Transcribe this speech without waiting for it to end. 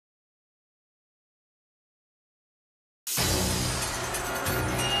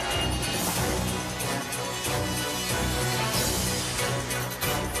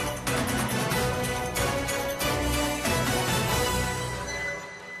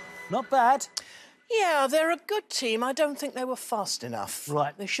Not bad. Yeah, they're a good team. I don't think they were fast enough.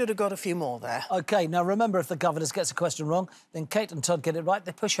 Right. They should have got a few more there. OK, now remember, if the Governess gets a question wrong, then Kate and Todd get it right.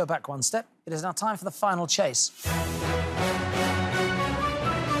 They push her back one step. It is now time for the final chase.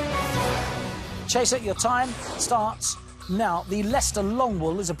 Chaser, your time starts now. The Leicester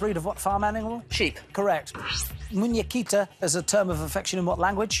Longwool is a breed of what farm animal? Sheep. Correct. Muñequita is a term of affection in what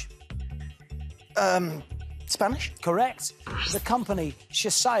language? Spanish? Correct. The company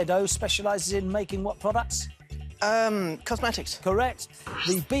Shiseido specialises in making what products? Cosmetics. Correct.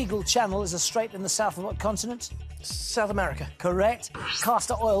 The Beagle Channel is a strait in the south of what continent? South America. Correct.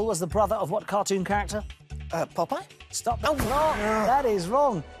 Castor Oil was the brother of what cartoon character? Popeye? Stop the clock. That is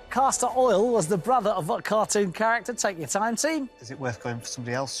wrong. Castor Oil was the brother of what cartoon character? Take your time, team. Is it worth going for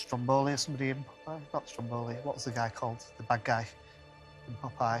somebody else? Stromboli or somebody in Popeye? Not Stromboli. What was the guy called? The bad guy in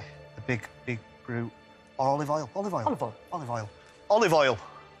Popeye. The big brute. Or olive oil. Olive oil. Olive oil. Olive oil. Olive oil.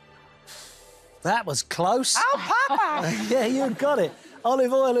 That was close. Oh, Papa! Yeah, you got it.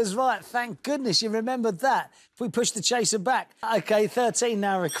 Olive oil is right. Thank goodness you remembered that. If we push the chaser back. OK, 13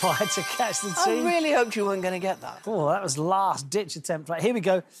 now required to catch the team. I really hoped you weren't going to get that. Oh, that was last-ditch attempt. Right, here we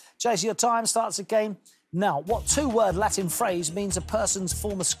go. Chaser, your time starts again. Now, what two-word Latin phrase means a person's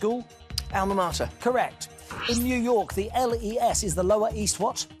former school? Alma mater. Correct. In New York, the LES is the Lower East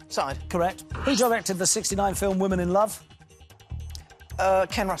what? Side. Correct. Who directed the '69 film Women in Love?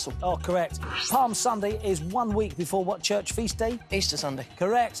 Ken Russell. Oh, correct. Palm Sunday is 1 week before what church feast day? Easter Sunday.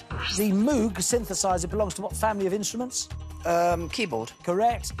 Correct. The Moog synthesizer belongs to what family of instruments? Keyboard.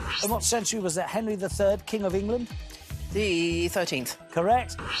 Correct. In what century was that Henry III, King of England? The 13th.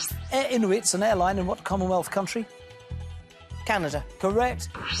 Correct. Air Inuit's an airline in what Commonwealth country? Canada. Correct.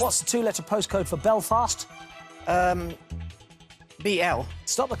 What's the two-letter postcode for Belfast? BL.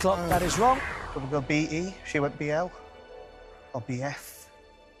 Stop the clock. That is wrong. Could we go BE? She went BL. Or BF?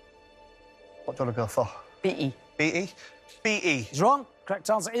 What do you want to go for? BE. BE? BE. It's wrong. Correct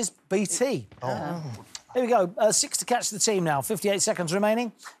answer is BT. Oh. Here we go. 6 to catch the team now. 58 seconds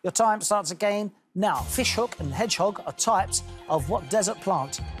remaining. Your time starts again now. Fishhook and hedgehog are types of what desert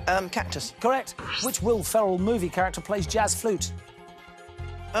plant? Cactus. Correct. Which Will Ferrell movie character plays jazz flute?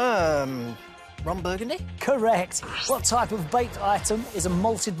 Ron Burgundy? Correct. What type of baked item is a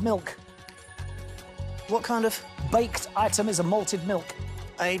malted milk? What kind of? Baked item is a malted milk.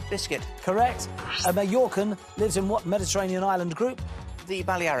 A biscuit. Correct. A Majorcan lives in what Mediterranean island group? The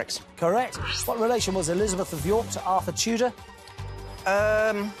Balearics. Correct. What relation was Elizabeth of York to Arthur Tudor?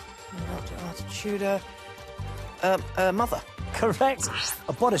 Arthur Tudor. Mother. Correct.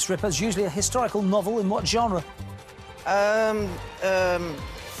 A bodice ripper is usually a historical novel in what genre?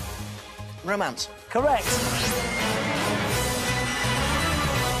 Romance. Correct.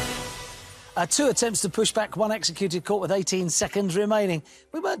 2 attempts to push back, 1 executed, caught with 18 seconds remaining.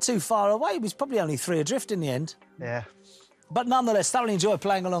 We weren't too far away. It was probably only 3 adrift in the end. Yeah. But nonetheless, thoroughly enjoyed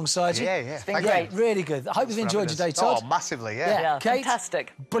playing alongside you. Yeah. It's been great. Really good. I hope you've enjoyed your day, Todd. Oh, massively, yeah. Yeah, Kate?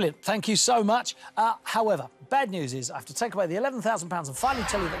 fantastic. Brilliant. Thank you so much. However, bad news is I have to take away the £11,000 and finally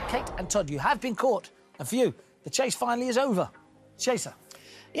tell you that Kate and Todd, you have been caught. And for you, the chase finally is over. Chaser.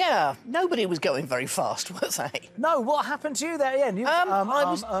 Yeah, nobody was going very fast, was they? No, what happened to you there, Ian? You, I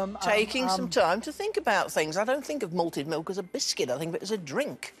was taking some time to think about things. I don't think of malted milk as a biscuit. I think of it as a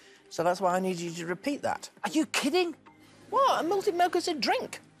drink. So that's why I need you to repeat that. Are you kidding? What? Malted milk is a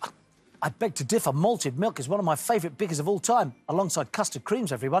drink? I beg to differ. Malted milk is one of my favourite biggers of all time, alongside custard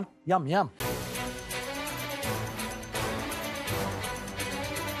creams, everyone. Yum, yum.